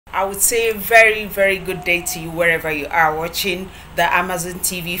I would say very, very good day to you wherever you are watching the Amazon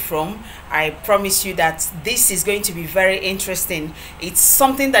TV from. I promise you that this is going to be very interesting. It's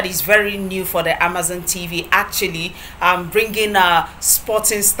something that is very new for the Amazon TV. Actually, bringing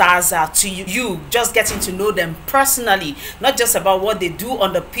sporting stars to you, just getting to know them personally, not just about what they do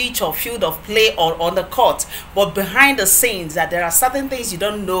on the pitch or field of play or on the court, but behind the scenes, that there are certain things you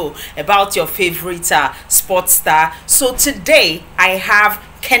don't know about your favorite sports star. So today I have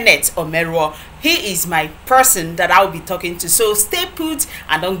Kenneth Omeruo. He is my person that I'll be talking to. So stay put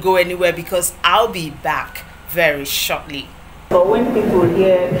and don't go anywhere because I'll be back very shortly. But when people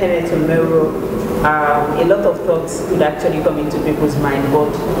hear Kenneth Omeruo, a lot of thoughts could actually come into people's mind.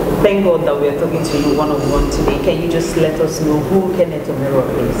 But thank God that we're talking to you one-on-one today. Can you just let us know who Kenneth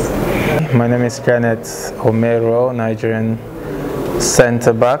Omeruo is? My name is Kenneth Omeruo, Nigerian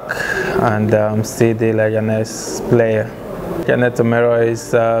centre-back and CD Leganes player. Kenneth Omeruo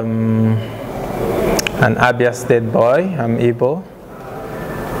is an Abia State boy. I'm Igbo.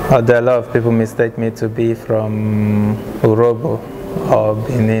 Although a lot of people mistake me to be from Urobo or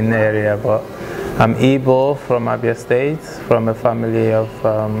Benin area, but I'm Igbo from Abia State, from a family of,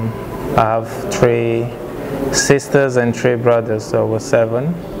 I have 3 sisters and 3 brothers, so we're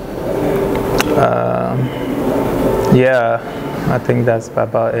 7. Yeah, I think that's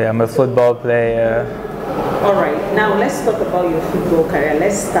about it. I'm a football player. All right, now let's talk about your football career.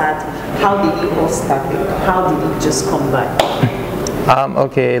 Let's start. How did it all start? How did it just come back?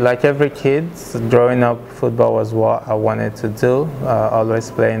 Okay, like every kid, growing up, football was what I wanted to do. Always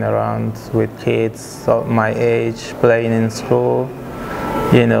playing around with kids of my age, playing in school,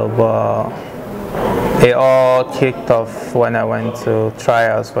 you know, but it all kicked off when I went to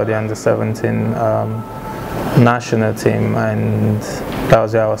tryouts for the under-17 national team, and that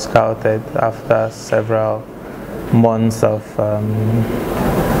was where I was scouted after several months of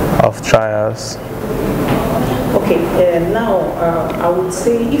trials. Okay, now I would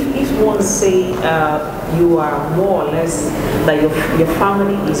say if one say you are more or less, that your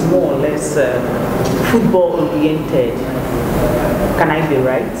family is more or less football oriented, can I be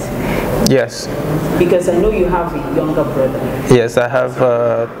right? Yes. Because I know you have a younger brother. Yes, I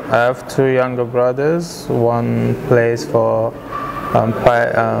have 2 younger brothers. One plays for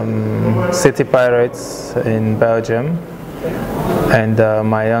City Pirates in Belgium, and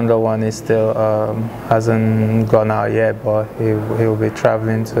my younger one is still hasn't gone out yet, but he'll be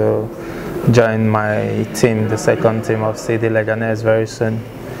traveling to join my team, the second team of CD Leganes, very soon.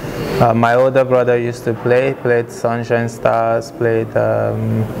 My older brother used to played Sunshine Stars, played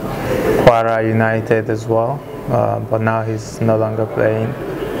Kwara United as well, but now he's no longer playing.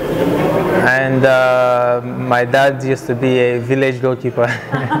 And my dad used to be a village goalkeeper.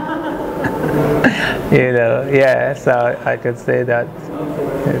 You know, yeah, so I could say that.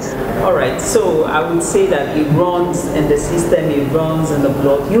 Yes. All right, so I would say that it runs in the system, it runs in the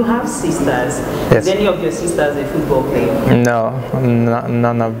blood. You have sisters. Yes. Is any of your sisters a football player? No,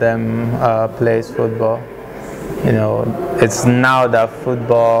 none of them plays football. You know, it's now that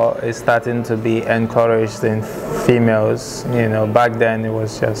football is starting to be encouraged in females. You know, back then it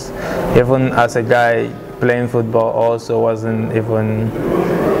was just, even as a guy, playing football also wasn't even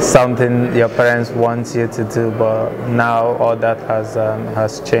something your parents want you to do, but now all that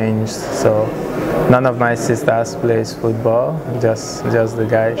has changed. So none of my sisters plays football, just the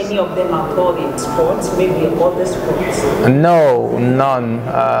guys. Any of them are taught in sports, maybe other sports? No, none.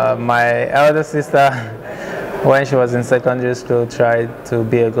 My elder sister, when she was in secondary school, tried to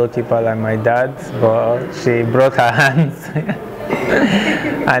be a goalkeeper like my dad, but she broke her hands.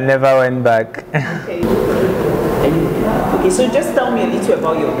 I never went back. Okay, so just tell me a little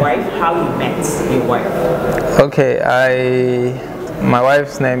about your wife, how you met your wife. Okay, my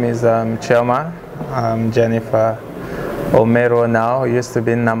wife's name is Chioma, Jennifer Omeruo now, used to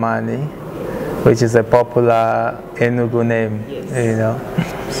be Namani, which is a popular Enugu name, yes. You know.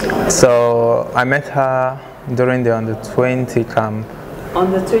 So I met her during the under-20 camp.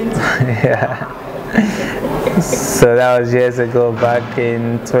 Under-20? Yeah. So that was years ago, back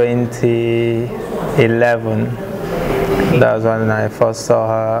in 2011. That was when I first saw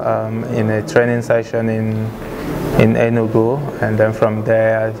her in a training session in Enugu, and then from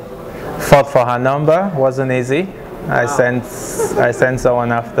there I fought for her number. Wasn't easy. Wow. I sent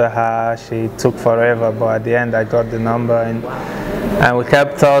someone after her. She took forever, but at the end I got the number, and we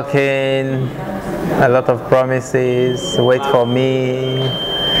kept talking. A lot of promises. Wait for me.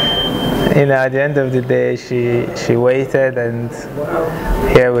 You know, at the end of the day, she waited, and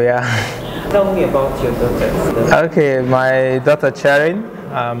here we are. Tell me about your daughter. Okay, my daughter Charin,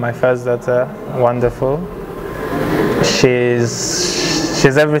 my first daughter, wonderful.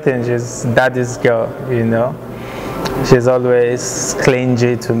 she's everything. She's daddy's girl, you know. She's always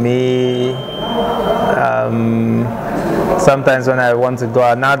clingy to me. Sometimes when I want to go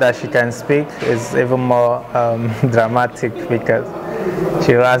out, now that she can speak, it's even more dramatic because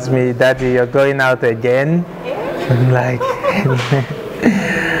she'll ask me, "Daddy, you're going out again?" I'm like,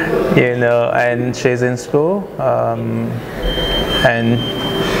 you know, and she's in school, and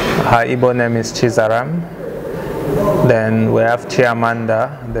her Igbo name is Chizaram. Then we have Chiamanda,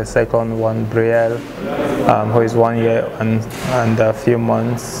 the second one, Brielle, who is 1 year and a few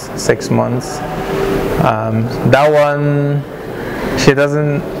months, 6 months. That one, she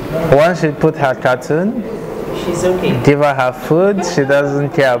doesn't, once she put her cartoon, she's okay. Give her food, she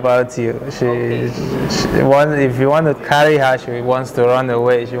doesn't care about you. She wants, if you want to carry her, she wants to run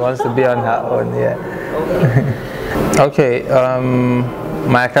away. She wants to be on her own, yeah. Okay,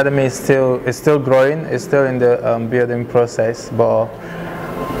 my academy is still growing. It's still in the building process, but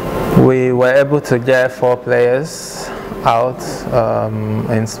we were able to get 4 players out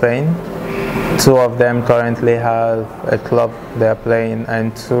in Spain. 2 of them currently have a club they're playing,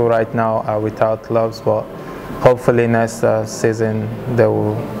 and 2 right now are without clubs, but hopefully next season they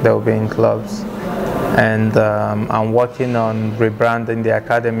will be in clubs. And I'm working on rebranding the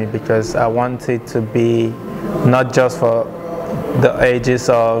academy because I want it to be not just for the ages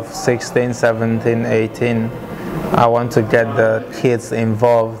of 16, 17, 18. I want to get the kids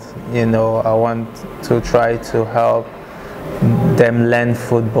involved, you know. I want to try to help them learn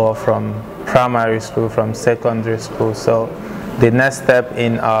football from primary school, from secondary school. So the next step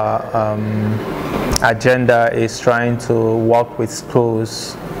in our agenda is trying to work with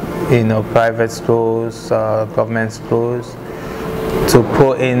schools, you know, private schools, government schools, to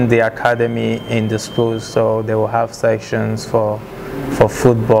put in the academy in the schools, so they will have sections for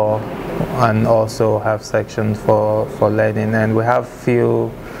football and also have sections for learning. And we have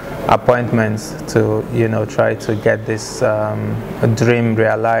few appointments to, you know, try to get this dream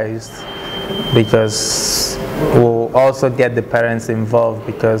realized, because we'll also get the parents involved,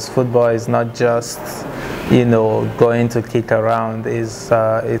 because football is not just, you know, going to kick around. It's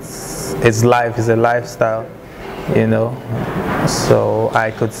life, it's a lifestyle, you know. So I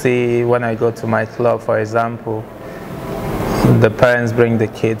could see when I go to my club, for example, the parents bring the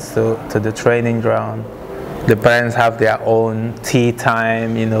kids to the training ground. The parents have their own tea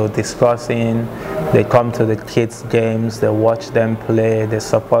time, you know, discussing. They come to the kids' games, they watch them play, they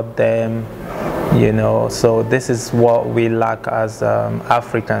support them, you know. So this is what we lack as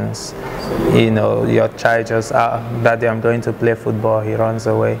Africans. You know, your child just, Daddy, I'm going to play football, he runs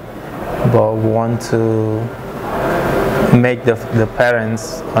away. But we want to make the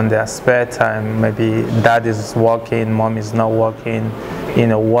parents on their spare time, maybe dad is working, mom is not working, you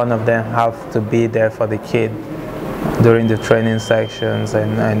know, one of them have to be there for the kid during the training sections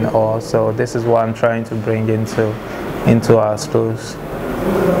and all. So this is what I'm trying to bring into our schools.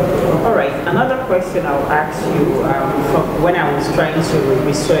 All right, another question I'll ask you, from when I was trying to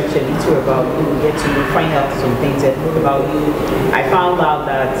research a little about you, get to find out some things about you, I found out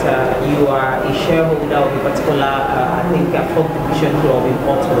that you are a shareholder of a particular, I think, a 4th division club in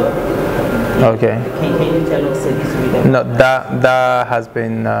Portugal. Okay. Can you tell us a little bit? No, that has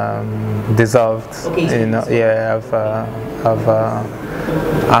been dissolved. Okay. So you know, yeah,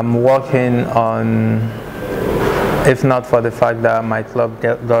 I'm working on. If not for the fact that my club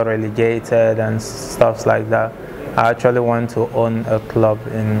got relegated and stuff like that, I actually want to own a club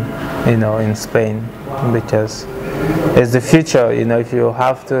in Spain, because it's the future. You know, if you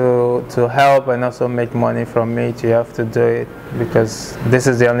have to help and also make money from it, you have to do it, because this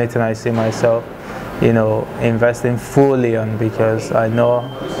is the only thing I see myself, you know, investing fully on, because I know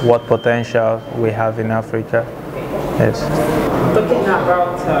what potential we have in Africa. Yes. Talking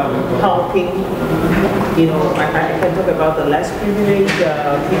about helping, you know, I can talk about the less privileged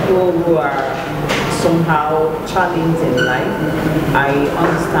people who are somehow challenged in life. I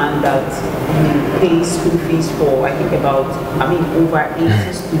understand that you pay school fees for, I think about, over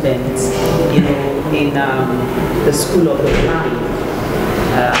 80 students, you know, in the School of the Blind.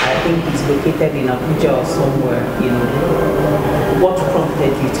 I think it's located in Abuja or somewhere, you know. What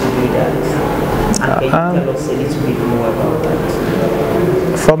prompted you to do that? And can you tell us a little bit more about that?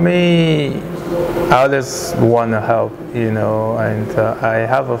 For me, I always want to help, you know, and I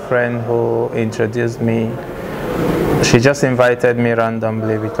have a friend who introduced me. She just invited me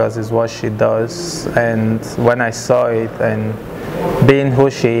randomly because it's what she does, and when I saw it, and being who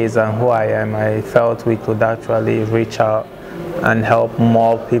she is and who I am, I felt we could actually reach out and help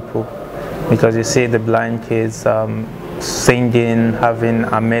more people, because you see the blind kids singing, having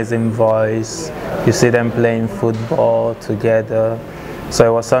amazing voice, you see them playing football together, So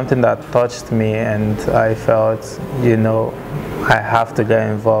it was something that touched me, and I felt, you know, I have to get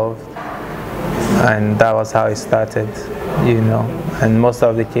involved. And that was how it started, you know. And most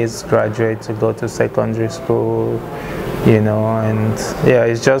of the kids graduate to go to secondary school, you know, and yeah,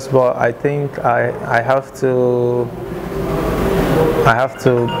 it's just, but I think I have to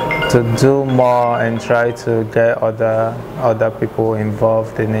do more and try to get other people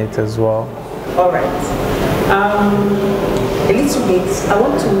involved in it as well. All right. A little bit. I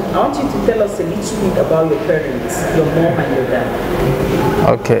want you to tell us a little bit about your parents, your mom and your dad.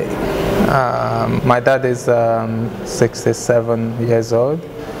 Okay. My dad is 67 years old.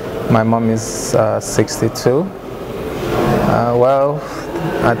 My mom is 62. Well,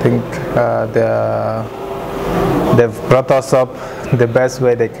 I think they've brought us up the best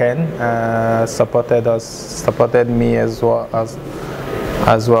way they can. Supported me as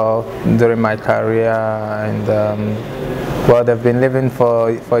well during my career, and well, they've been living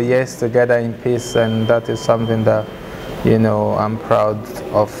for years together in peace, and that is something that, you know, I'm proud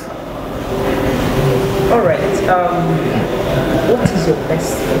of. All right. What is your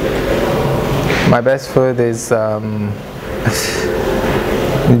best food? My best food is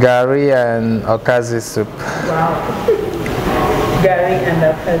gari and okazi soup. Wow. Gari and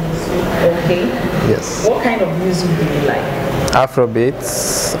okazi soup. Okay. Yes. What kind of music do you like?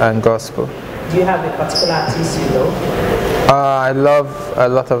 Afrobeats and gospel. Do you have a particular artist you love? I love a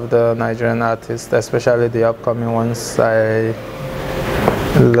lot of the Nigerian artists, especially the upcoming ones. I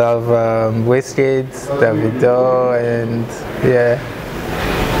love Wizkid, Davido, and yeah.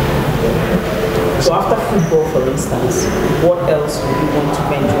 So after football, for instance, what else would you want to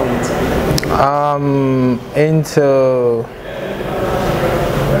venture into? Into,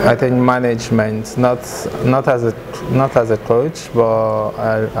 I think, management, not as a coach, but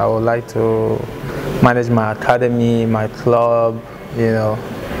I would like to manage my academy, my club, you know.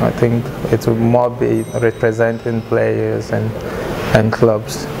 I think it will more be representing players and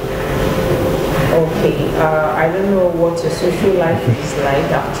clubs. Okay, I don't know what your social life is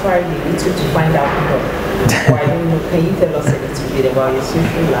like. I've tried a little to find out more. So I don't know, can you tell us a little bit about your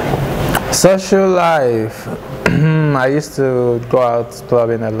social life? Social life. I used to go out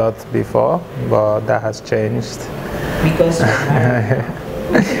clubbing a lot before, but that has changed. Because you're married.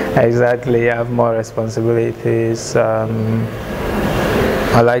 Exactly, I have more responsibilities.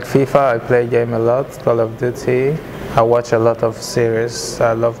 I like FIFA, I play game a lot, Call of Duty. I watch a lot of series,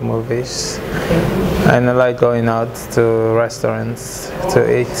 I love movies. And I like going out to restaurants to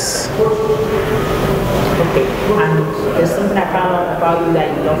eat. Okay, and there's something I found out about you that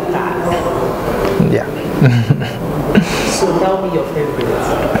you love cars. Yeah. So tell me your favorite.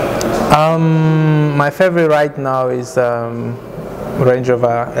 My favorite right now is Range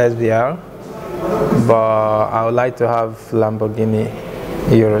Rover SVR, but I would like to have Lamborghini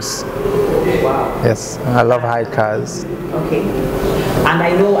Urus. Wow. Yes, I love high cars. Okay. And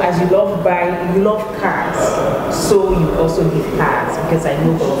I know as you love cars, so you also give cars, because I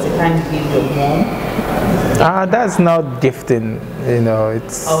know there was a time you gave your mom. That's not gifting, you know,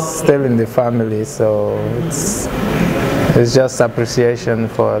 it's still in the family, so it's just appreciation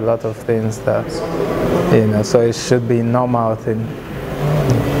for a lot of things that, you know, so it should be normal thing.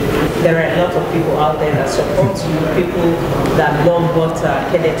 There are a lot of people out there that support you, people that love what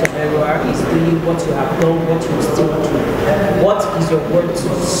Kenneth Omeruo is doing, what you have done, what you still do. What is your word to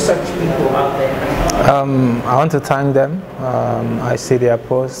such people out there? I want to thank them. I see their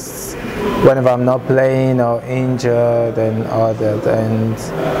posts whenever I'm not playing or injured and all that, and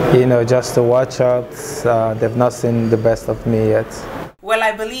you know, just to watch out. They've not seen the best of me yet. Well,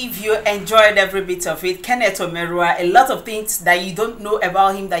 I believe you enjoyed every bit of it. Kenneth Omeruo, a lot of things that you don't know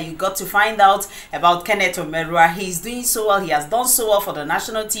about him that you got to find out about Kenneth Omeruo. He's doing so well. He has done so well for the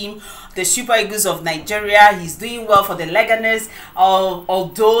national team, the Super Eagles of Nigeria. He's doing well for the Leganes,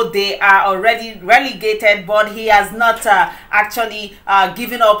 although they are already relegated, but he has not actually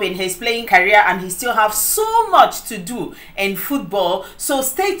given up in his playing career, and he still has so much to do in football. So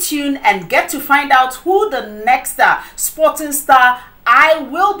stay tuned and get to find out who the next sporting star I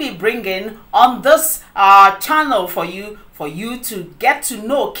will be bringing on this channel for you to get to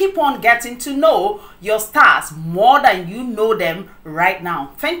know. Keep on getting to know your stars more than you know them right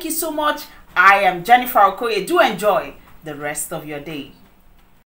now. Thank you so much. I am Jennifer Okoye. Do enjoy the rest of your day.